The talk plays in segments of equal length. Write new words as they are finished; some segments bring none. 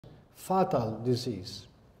fatal disease.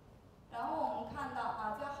 然后我们看到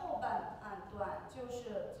啊，在后半段就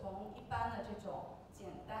是从一般的这种简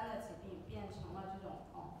单的疾病变成了这种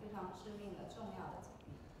非常致命的重要的疾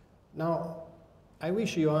病。Now, I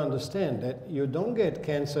wish you understand that you don't get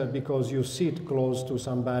cancer because you sit close to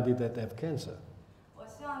somebody that have cancer. 我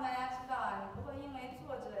希望大家知道啊，你不会因为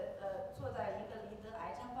坐在一个离得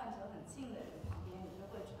癌症患者很近的人旁边，你就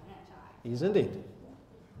会传染上癌症。Isn't it?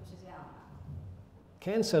 不是这样的。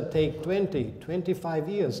Cancer takes 20, 25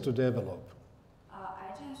 years to develop.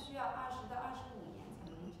 癌症需要20到25年才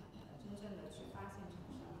能真正的去发现产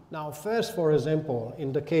生。Now, first, for example,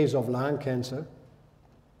 in the case of lung cancer,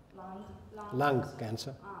 lung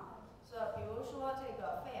cancer, 比如说这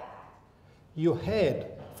个肺癌。You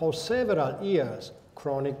had for several years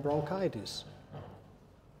chronic bronchitis.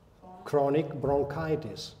 Chronic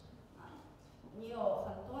bronchitis. 你有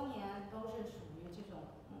很多年都是属于这种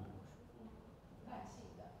慢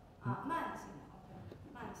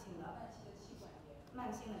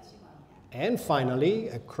性的气管炎。 And finally,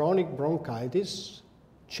 a chronic bronchitis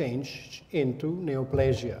changed into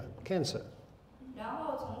neoplasia, cancer. 然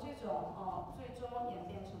后从这种最终演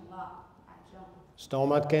变成了癌症。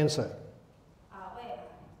 Stomach cancer. 胃癌。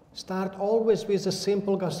 Start always with a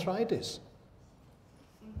simple gastritis.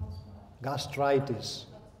 Gastritis.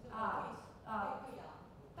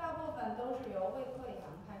 大部分都是由胃溃疡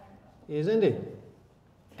开始的。 Isn't it?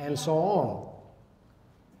 And so on.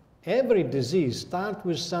 Every disease starts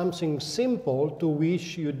with something simple to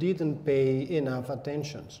which you didn't pay enough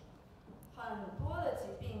attention. 很多的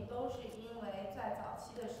疾病都是因为在早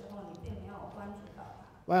期的时候你并没有关注到它。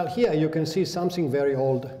 Well, here you can see something very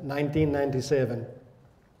old, 1997.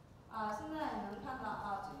 现在你能看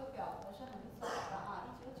到这个表格是很早的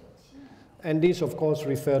1997年。 And this, of course,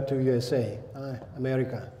 referred to USA,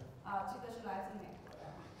 America. 这个是来自美国的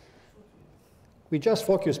数据。 We just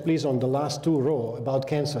focus, please, on the last two rows about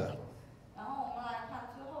cancer. 然后我们来看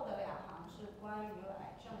最后的2行是关于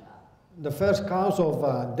癌症的。 The first cause of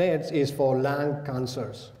death is for lung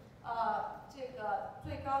cancers. 这个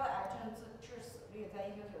最高的癌症致死率在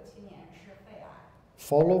1997年是肺癌。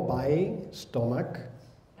 Followed by stomach,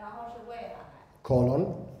 然后是胃癌。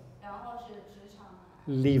 colon, 然后是直肠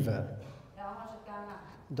癌。 liver. 然后是肝癌。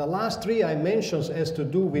 The last three I mentioned has to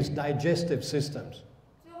do with digestive systems.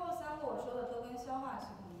 最后3个我说的都跟消化系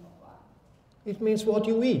统有关。 It means what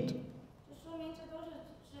you eat, 这说明这都是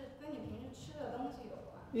跟你平时吃的东西有关。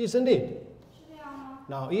 isn't it? 是这样吗？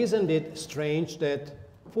 Now, isn't it strange that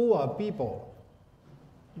poor people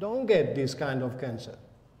don't get this kind of cancer?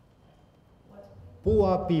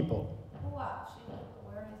 Poor people. Poor 是一个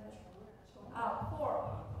where is it? Poor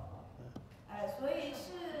people. 所以是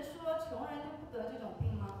说穷人就不得这种病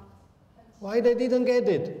吗？ Why they didn't get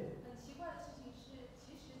it? 很奇怪的事情是，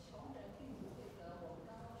其实穷人并不会得我们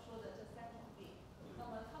刚刚说的这3种病。那么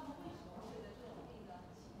他们为什么会得这种病呢？很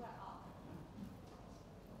奇怪啊。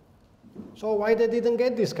 So why they didn't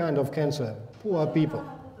get this kind of cancer? Poor people. 他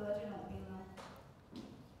们不得这种病呢？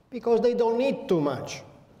 Because they don't eat too much.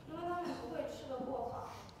 因为他们不会吃得过饱。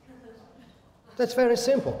 That's very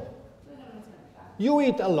simple. 就这么简单。 You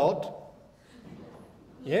eat a lot,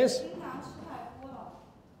 yes? 经常吃太多了。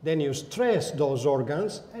 Then you stress those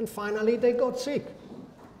organs, and finally they got sick.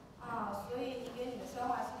 所以你给你的消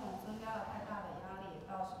化系统增加了太大的压力，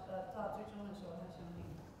到最终的时候他生病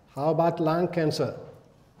了。 How about lung cancer?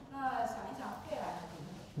 那想一想肺癌的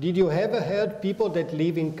病。 Did you ever heard people that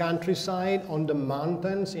live in countryside, on the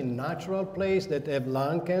mountains, in natural place that have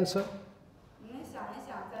lung cancer? 你们想一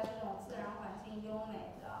想，在这种自然环境优美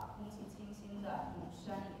的、空气清新的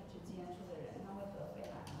山野之间住的人，他会得肺癌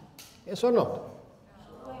吗？ Yes or not?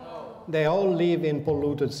 会吗？ They all live in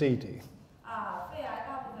polluted city. 肺癌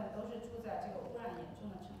大部分都是住在这个污染严重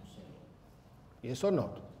的城市里。 Yes or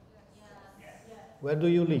not? Where do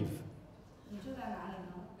you live? 你住在哪里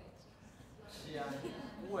呢？ Xian，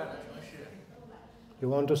污染的城市。 You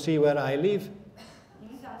want to see where I live? 你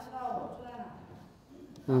们想知道我住在哪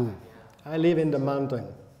里吗？ I live in the mountain.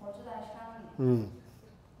 我住在山里，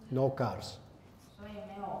 No cars. 所以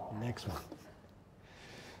没有。 Next one.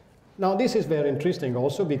 Now this is very interesting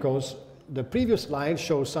also because the previous slide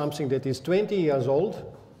shows something that is 20 years old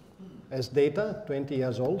as data, 20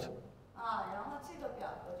 years old. 然后这个表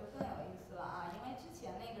格就更有意思了因为之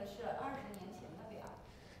前那个是20年前的表。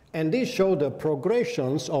 And this showed the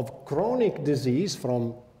progressions of chronic disease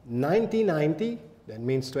from 1990, that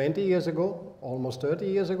means 20 years ago, almost 30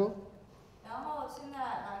 years ago. 然后现在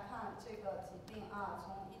来看这个疾病从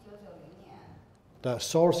1990年。 The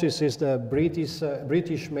sources is the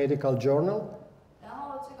British Medical Journal. 然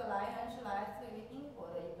后这个来源是来自于英国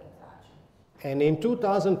的一本杂志。And in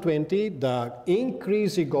 2020, the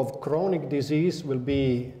increasing of chronic disease will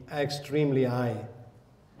be extremely high.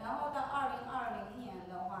 然后到2020年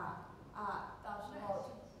的话，到时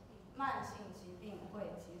候慢性疾病会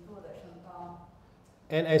极度的升高。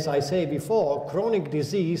And as I say before, chronic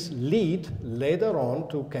disease lead later on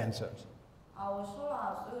to cancers. 我说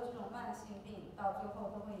了，所有这种慢性病到最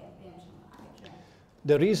后都会演变成癌症。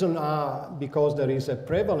The reason are because there is a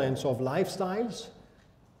prevalence of lifestyles.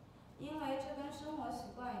 因为这跟生活习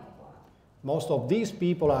惯有关。Most of these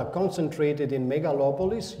people are concentrated in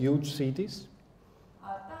megalopolis, huge cities.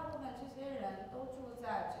 大部分这些人都住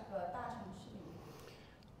在这个大城市里面。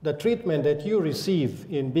The treatment that you receive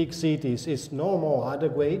in big cities is no more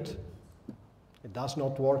adequate. It does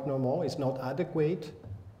not work no more. It's not adequate.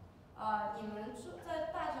 你们住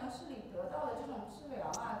在大城市里得到的这种治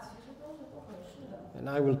疗其实都是不合适的。And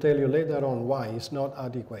I will tell you later on why it's not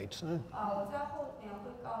adequate. 我在后面会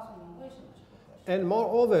告诉你们为什么是不合适。And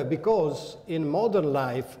moreover, because in modern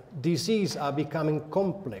life, diseases are becoming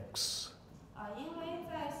complex. 因为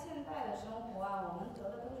在现代的生活我们得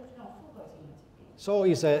的都是这种复合性的疾病。So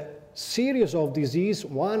it's a series of disease,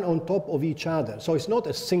 one on top of each other. So it's not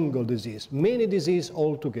a single disease, many diseases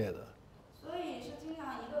all together. 所以是经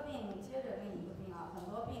常一个病接着另一个病很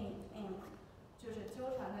多病就是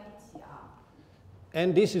纠缠在一起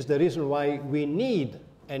And this is the reason why we need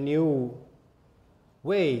a new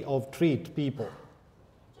way of treat people.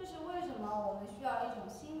 这是为什么我们需要一种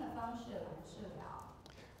新的方式来治疗。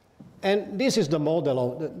And this is the model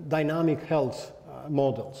of the dynamic health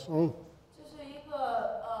models. 这是一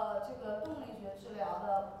个这个动力学治疗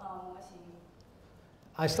的模型。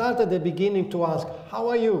I started at the beginning to ask, how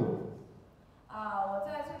are you? 我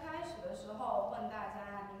在最开始的时候问大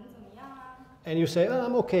家你们怎么样And you say, oh,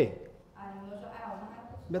 I'm okay. 你们说我们还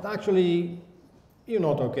不错。 But actually, you're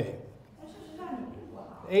not okay. 但事实上你并不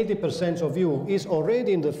好。 80% of you is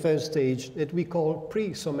already in the first stage that we call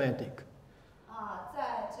pre-somatic.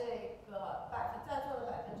 在这个在座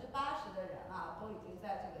的80%的人都已经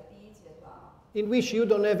在这个第一阶段了。 In which you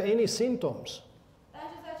don't have any symptoms. 但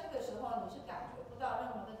是在这个时候你是感觉不到任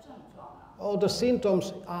何的症状的。 All the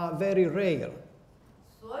symptoms are very rare.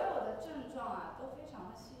 所有的症状都非常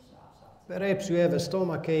的稀少少见。 Perhaps you have a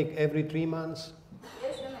stomachache every 3 months.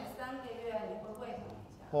 也许每3个月你会胃疼一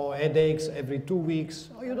下。 Or headaches every 2 weeks.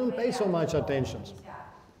 Or you don't pay so much attention.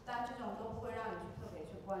 但这种都不会让你去特别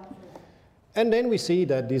去关注。 And then we see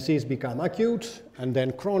that disease become acute, and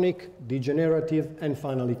then chronic, degenerative, and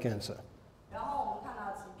finally cancer. 然后我们看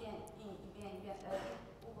到疾病一遍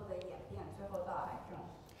步步的演变，最后到癌症。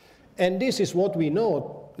 And this is what we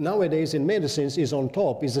know nowadays in medicines is on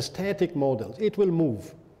top, is a static model. It will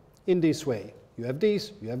move in this way. You have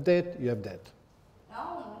this, you have that, you have that. 然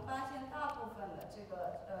后我们发现大部分的这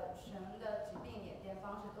个人的疾病演变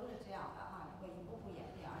方式都是这样的你会一步步演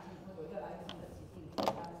变，而且你会有越来越多的疾病叠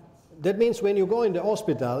加在一起。 That means when you go in the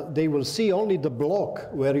hospital, they will see only the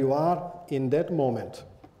block where you are in that moment.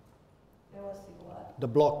 They will see what? The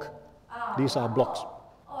block. These are blocks.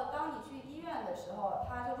 当你去医院的时候，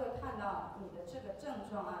他就会看到你的这个症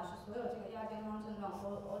状是所有这个亚健康症状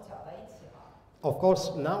都搅在一起了。 Of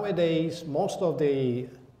course, nowadays, most of the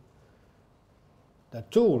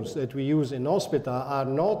tools that we use in hospital are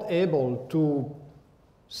not able to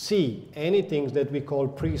see anything that we call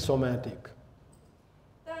pre-somatic.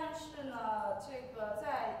 但是呢，这个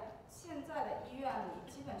在现在的医院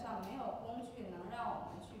里，基本上没有工具能让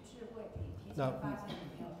我们去治胃病，提前发现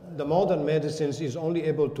你没有得。 The modern medicines is only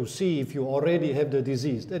able to see if you already have the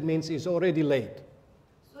disease. That means it's already late.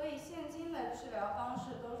 所以现今的治疗方式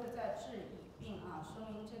都是在治已病说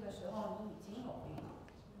明这个时候你已经有病了。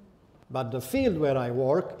 But the field where I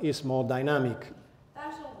work is more dynamic.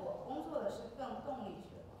 但是我工作的是更动力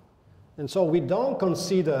学的。 And so we don't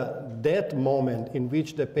consider that moment in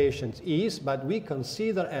which the patient is, but we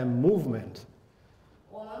consider a movement.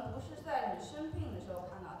 我们不是在你生病的时候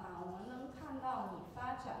看到它，我们能看到你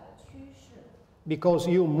发展的趋势。 Because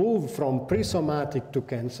you move from pre-somatic to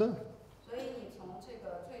cancer. 所以你从这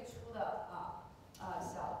个最初的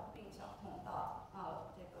小病小痛到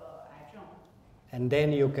这个癌症。 And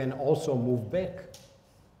then you can also move back.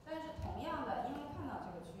 但是同样的，因为看到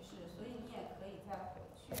这个趋势，所以你也可以再回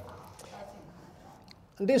去回到健康的状态。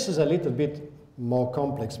 And this is a little bit more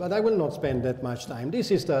complex, but I will not spend that much time.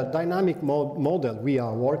 This is the dynamic model we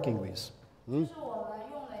are working with. 这是我们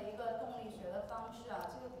用了一个动力学的方式这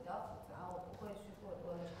个比较复杂，我不会去过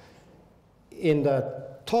多的阐述。 In the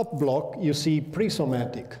top block, you see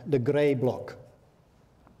pre-somatic, the gray block.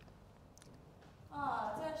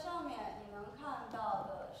 在上面你能看到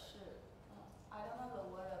的是I don't know the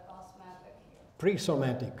word about somatic here.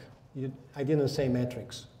 Pre-somatic. I didn't say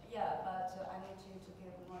matrix. Yeah, but I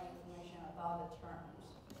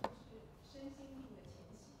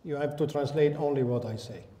You have to translate only what I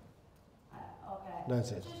say. OK，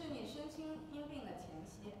 That's it. 这是你身心因病的前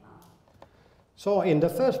期啊。So in the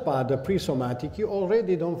first part, the pre-somatic, you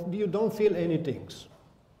already don't feel anything.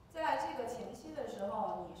 在这个前期的时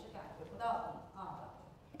候，你是感觉不到的。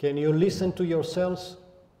Can you listen to yourselves?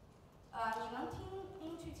 你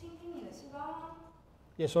能去倾听你的细胞吗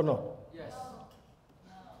Yes or no? Yes.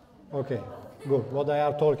 Okay, good. What I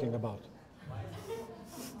are talking about.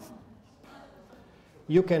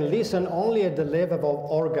 You can listen only at the level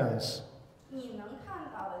of organs. 你能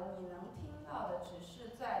看到的，你能听到的，只是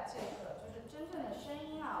在这个就是真正的声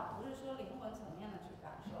音啊，不是说灵魂层面的去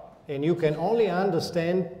感受。And you can only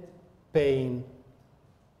understand pain.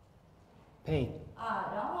 Pain.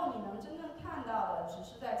 然后你能真正看到的，只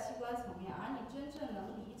是在器官层面，而你真正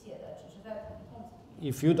能理解的，只是在疼痛层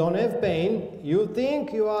面。If you don't have pain, you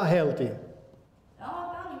think you are healthy. 然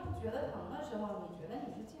后当你不觉得疼的时候，你觉得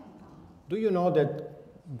你是健康的。Do you know that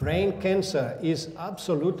brain cancer is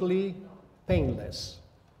absolutely painless?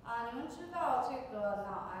 你们知道这个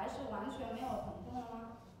脑癌是完全没有疼痛的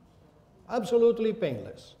吗？ Absolutely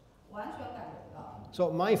painless. 完全感觉不到。So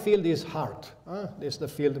my field is heart. This is the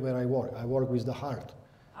field where I work. I work with the heart.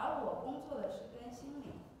 而我工作的是跟心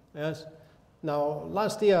灵。Yes. Now,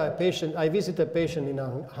 last year, I visited a patient in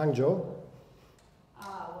Hangzhou.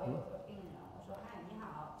 我有个病人，我说嗨，你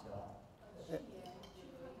好，就。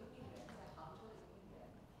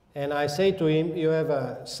And I say to him, you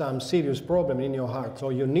have some serious problem in your heart, so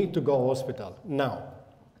you need to go hospital now.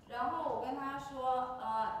 然后我跟他说，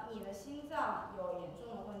你的心脏有严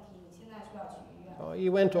重的问题，你现在需要去医院。So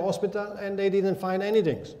he went to hospital and they didn't find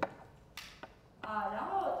anything. 然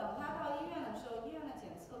后等他到医院的时候，医院的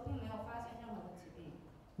检测并没有发现任何的疾病。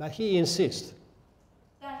But he insists.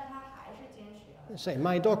 但是他还是坚持。Say,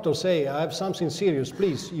 my doctor say I have something serious.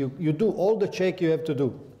 Please, you do all the check you have to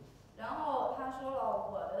do. 然后他说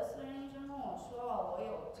了，我的私人医生跟我说了，我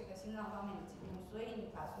有这个心脏方面的疾病，所以你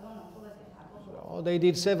把所有能做的检查都做了。Oh, they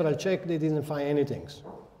did several checks. They didn't find anything.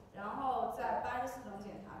 然后在84种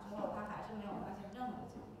检查之后，他还是没有发现任何的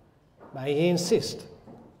疾病。But he insists.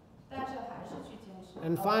 但是还是去坚持。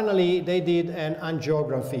And finally, they did an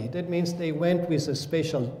angiography. That means they went with a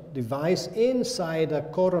special device inside the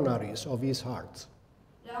coronaries of his heart.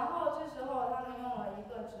 然后这时候他们用了一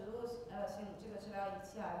个植入性这个治疗仪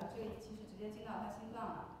器就这个仪器是直接进到他心脏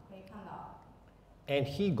了，可以看到。And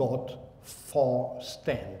he got 4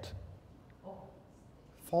 stents.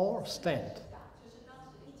 4 stents. 就是当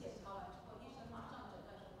时一检查完之后，医生马上诊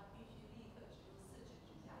断说他必须立刻植入4指支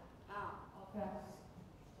架。OK。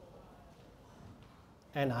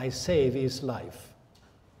And I saved his life.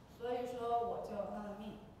 所以说我救了他的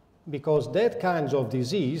命。Because that kinds of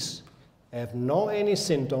disease have no any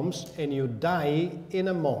symptoms and you die in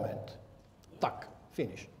a moment. Tuck,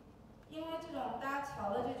 finish. 因为这种搭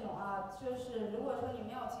桥的这种就是如果说你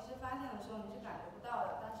没有及时发现的时候，你是感觉不到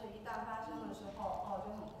的，但是一旦发生的时候，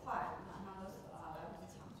就很快，马上就死了，来不及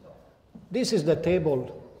抢救。This is the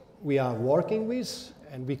table we are working with,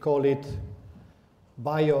 and we call it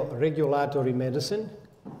bioregulatory medicine.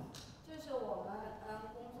 这是我们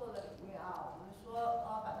工作的领域我们说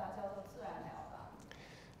把它叫做自然疗法。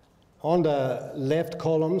On the left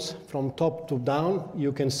columns, from top to down,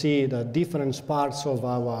 you can see the different parts of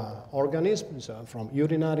our organism, from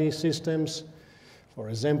urinary systems, for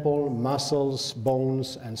example, muscles,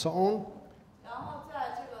 bones, and so on. 然后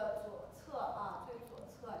在这个左侧最左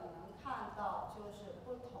侧，你能看到就是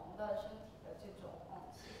不同的身体的这种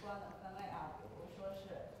器官的分类比如说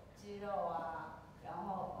是肌肉然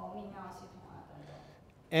后泌尿系统等等。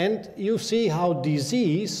And you see how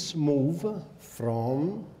disease move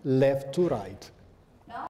from left to right.